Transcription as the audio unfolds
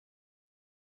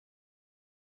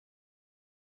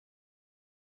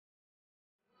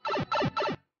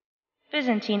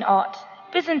Byzantine art.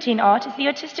 Byzantine art is the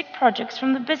artistic projects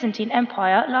from the Byzantine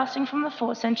Empire lasting from the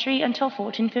 4th century until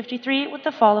 1453 with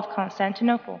the fall of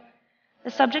Constantinople.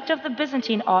 The subject of the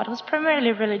Byzantine art was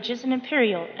primarily religious and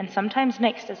imperial, and sometimes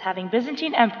mixed as having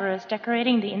Byzantine emperors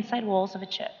decorating the inside walls of a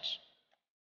church.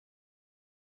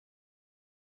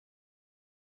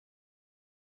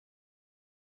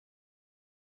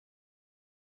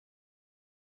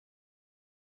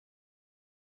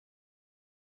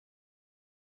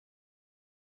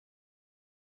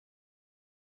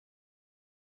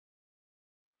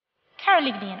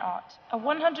 Carolingian art, a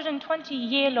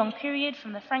 120-year-long period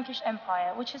from the Frankish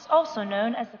Empire, which is also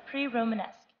known as the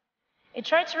pre-Romanesque. It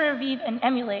tried to revive and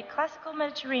emulate classical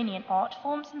Mediterranean art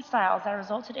forms and styles that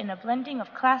resulted in a blending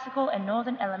of classical and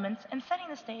northern elements and setting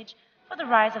the stage for the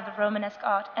rise of the Romanesque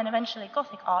art and eventually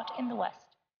Gothic art in the West.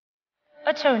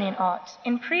 Ottonian art.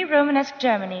 In pre-Romanesque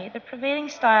Germany, the prevailing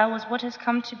style was what has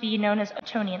come to be known as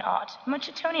Ottonian art.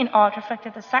 Much Ottonian art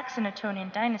reflected the Saxon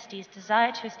Ottonian dynasty's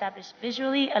desire to establish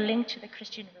visually a link to the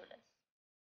Christian rulers.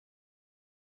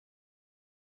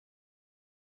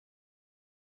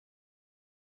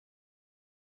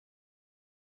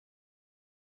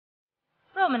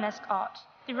 Romanesque art.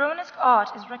 The Romanesque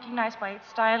art is recognized by its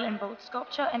style in both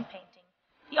sculpture and painting.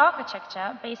 The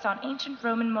architecture, based on ancient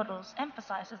Roman models,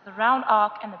 emphasizes the round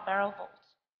arc and the barrel vault.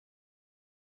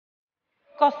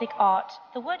 Gothic art.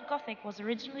 The word Gothic was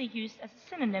originally used as a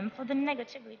synonym for the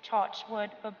negatively charged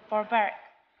word barbaric.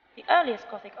 The earliest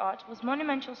Gothic art was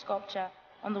monumental sculpture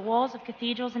on the walls of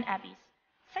cathedrals and abbeys.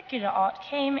 Secular art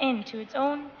came into its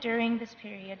own during this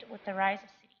period with the rise of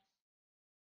cities.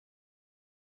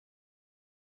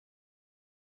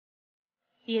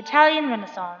 The Italian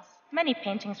Renaissance. Many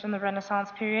paintings from the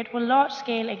Renaissance period were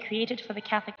large-scale and created for the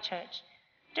Catholic Church.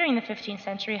 During the 15th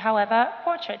century, however,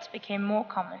 portraits became more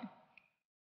common.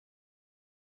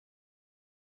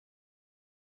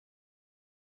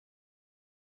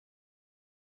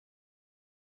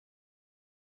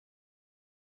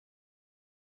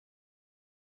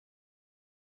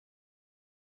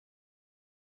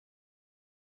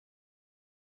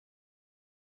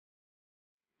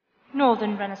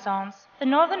 Northern Renaissance. The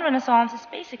Northern Renaissance is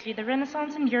basically the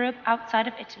Renaissance in Europe outside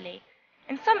of Italy.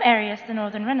 In some areas, the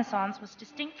Northern Renaissance was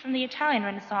distinct from the Italian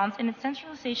Renaissance in its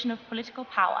centralization of political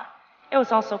power. It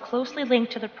was also closely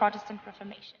linked to the Protestant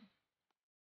Reformation.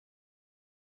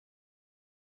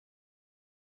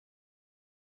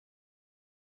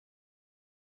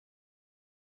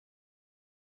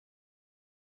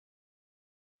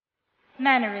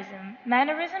 Mannerism.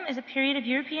 Mannerism is a period of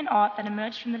European art that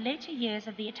emerged from the later years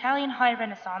of the Italian High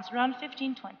Renaissance around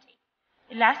 1520.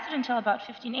 It lasted until about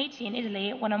 1580 in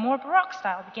Italy, when a more Baroque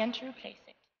style began to replace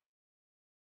it.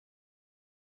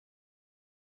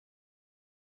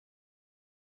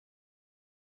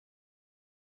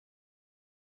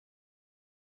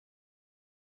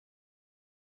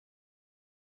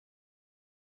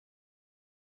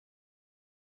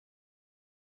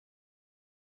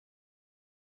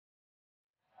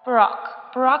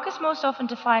 Baroque. Baroque is most often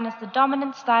defined as the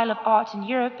dominant style of art in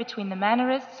Europe between the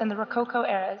Mannerists and the Rococo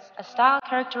eras, a style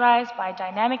characterized by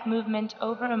dynamic movement,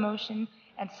 over-emotion,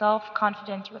 and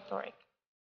self-confident rhetoric.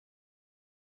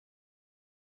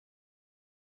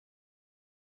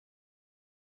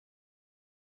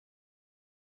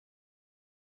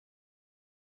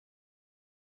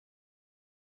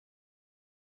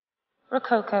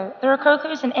 Rococo. The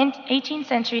Rococo is an 18th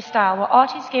century style where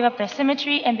artists gave up their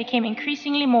symmetry and became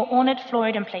increasingly more ornate,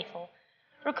 florid, and playful.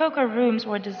 Rococo rooms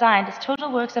were designed as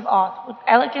total works of art with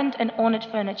elegant and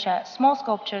ornate furniture, small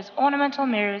sculptures, ornamental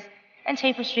mirrors, and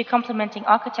tapestry complementing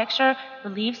architecture,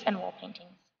 reliefs, and wall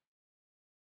paintings.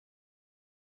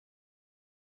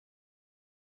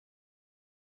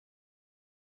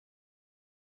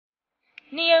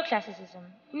 Neoclassicism.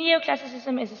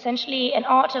 Neoclassicism is essentially an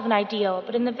art of an ideal,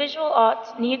 but in the visual arts,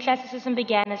 neoclassicism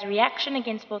began as a reaction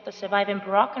against both the surviving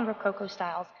Baroque and Rococo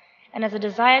styles, and as a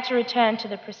desire to return to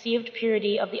the perceived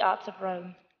purity of the arts of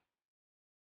Rome.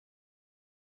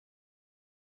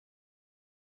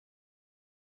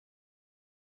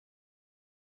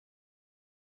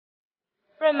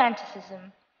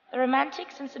 Romanticism. The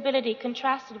Romantic sensibility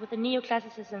contrasted with the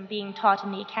neoclassicism being taught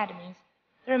in the academies.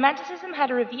 The Romanticism had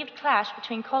a revived clash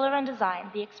between color and design,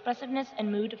 the expressiveness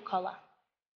and mood of color.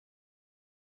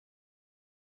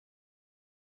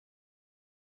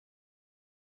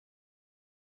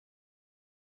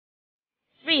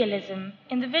 Realism.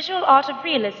 In the visual art of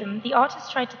realism, the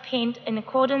artist tried to paint in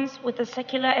accordance with the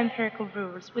secular empirical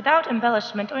rules, without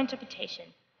embellishment or interpretation.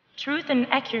 Truth and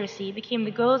accuracy became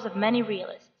the goals of many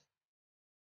realists.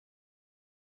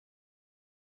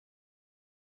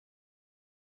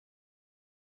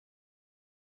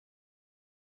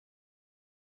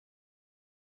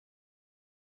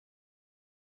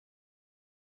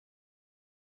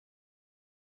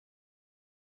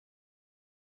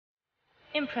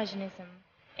 Impressionism.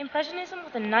 Impressionism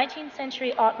was a 19th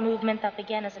century art movement that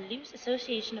began as a loose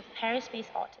association of Paris-based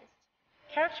artists.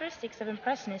 Characteristics of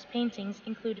Impressionist paintings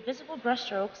include visible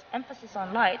brushstrokes, emphasis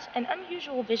on light, and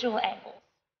unusual visual angles.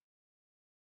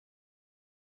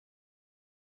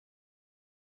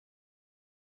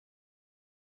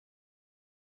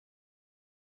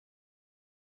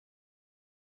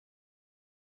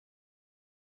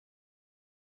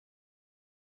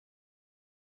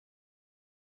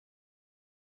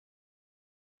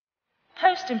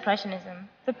 Post-Impressionism.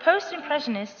 The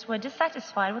Post-Impressionists were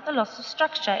dissatisfied with the loss of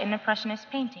structure in Impressionist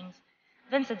paintings.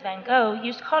 Vincent van Gogh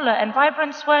used color and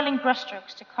vibrant swirling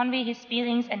brushstrokes to convey his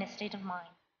feelings and his state of mind.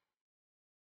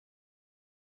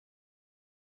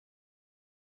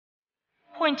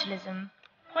 Pointillism.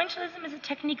 Pointillism is a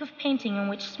technique of painting in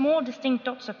which small distinct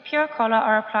dots of pure color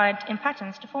are applied in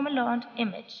patterns to form a large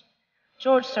image.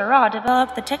 Georges Seurat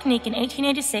developed the technique in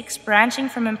 1886, branching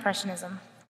from Impressionism.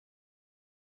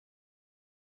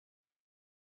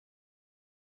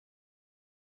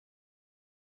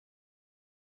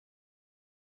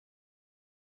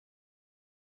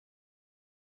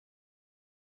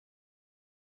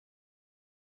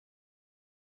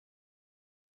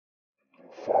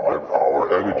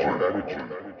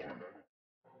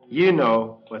 You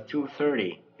know what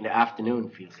 2:30 in the afternoon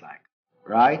feels like,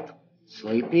 right?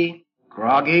 Sleepy,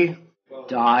 groggy,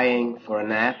 dying for a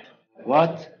nap.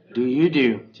 What do you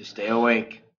do to stay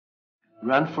awake?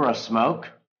 Run for a smoke?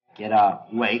 Get a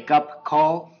wake-up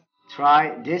call?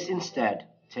 Try this instead.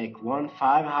 Take one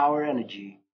 5-hour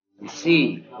energy and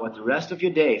see what the rest of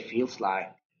your day feels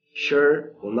like.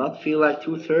 Sure, will not feel like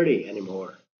 2:30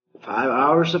 anymore. 5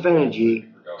 hours of energy,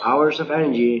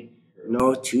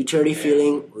 no 2:30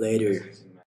 feeling later.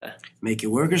 Make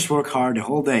your workers work hard the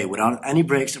whole day without any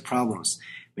breaks or problems.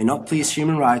 May not please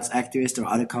human rights activists or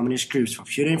other communist groups. For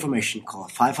further information, call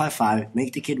 555,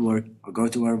 make the kid work, or go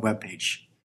to our webpage.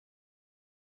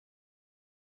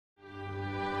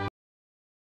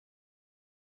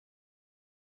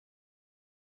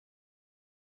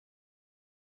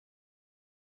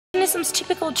 Impressionism's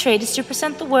typical trait is to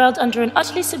present the world under an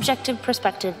utterly subjective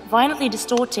perspective, violently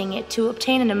distorting it to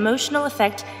obtain an emotional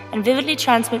effect and vividly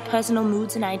transmit personal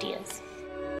moods and ideas.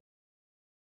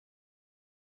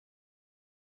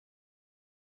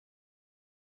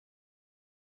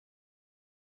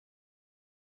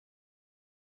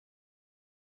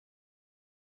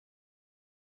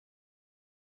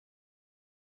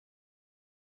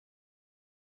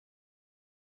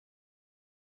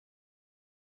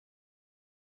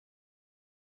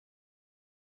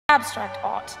 Abstract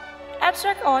art.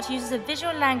 Abstract art uses a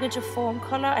visual language of form,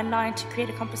 color, and line to create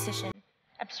a composition.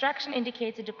 Abstraction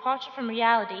indicates a departure from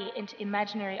reality into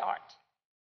imaginary art.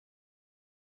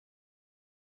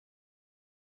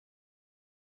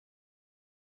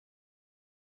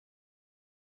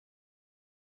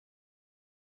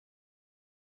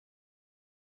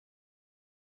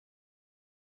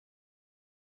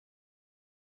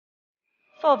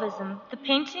 Fauvism. The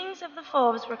paintings of the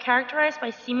Fauves were characterized by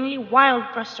seemingly wild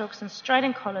brushstrokes and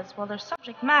strident colors, while their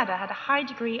subject matter had a high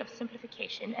degree of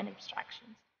simplification and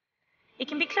abstraction. It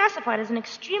can be classified as an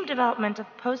extreme development of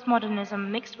postmodernism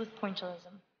mixed with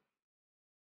Pointillism.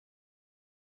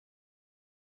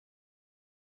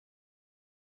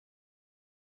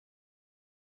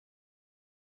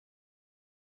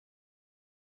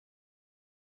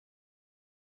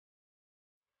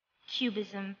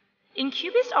 Cubism. In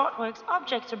Cubist artworks,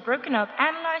 objects are broken up,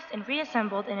 analyzed, and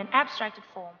reassembled in an abstracted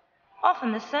form.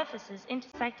 Often the surfaces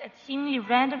intersect at seemingly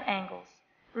random angles,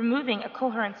 removing a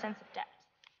coherent sense of depth.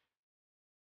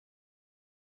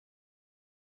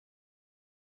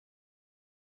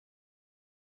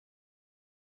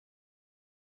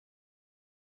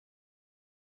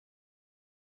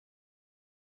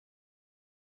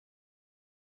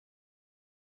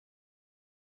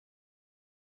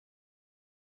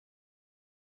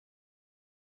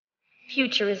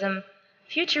 Futurism.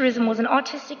 Futurism was an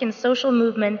artistic and social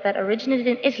movement that originated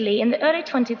in Italy in the early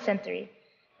 20th century.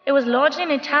 It was largely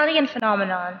an Italian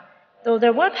phenomenon, though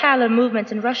there were parallel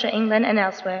movements in Russia, England, and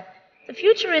elsewhere. The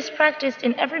Futurists practiced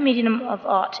in every medium of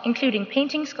art, including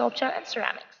painting, sculpture, and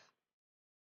ceramics.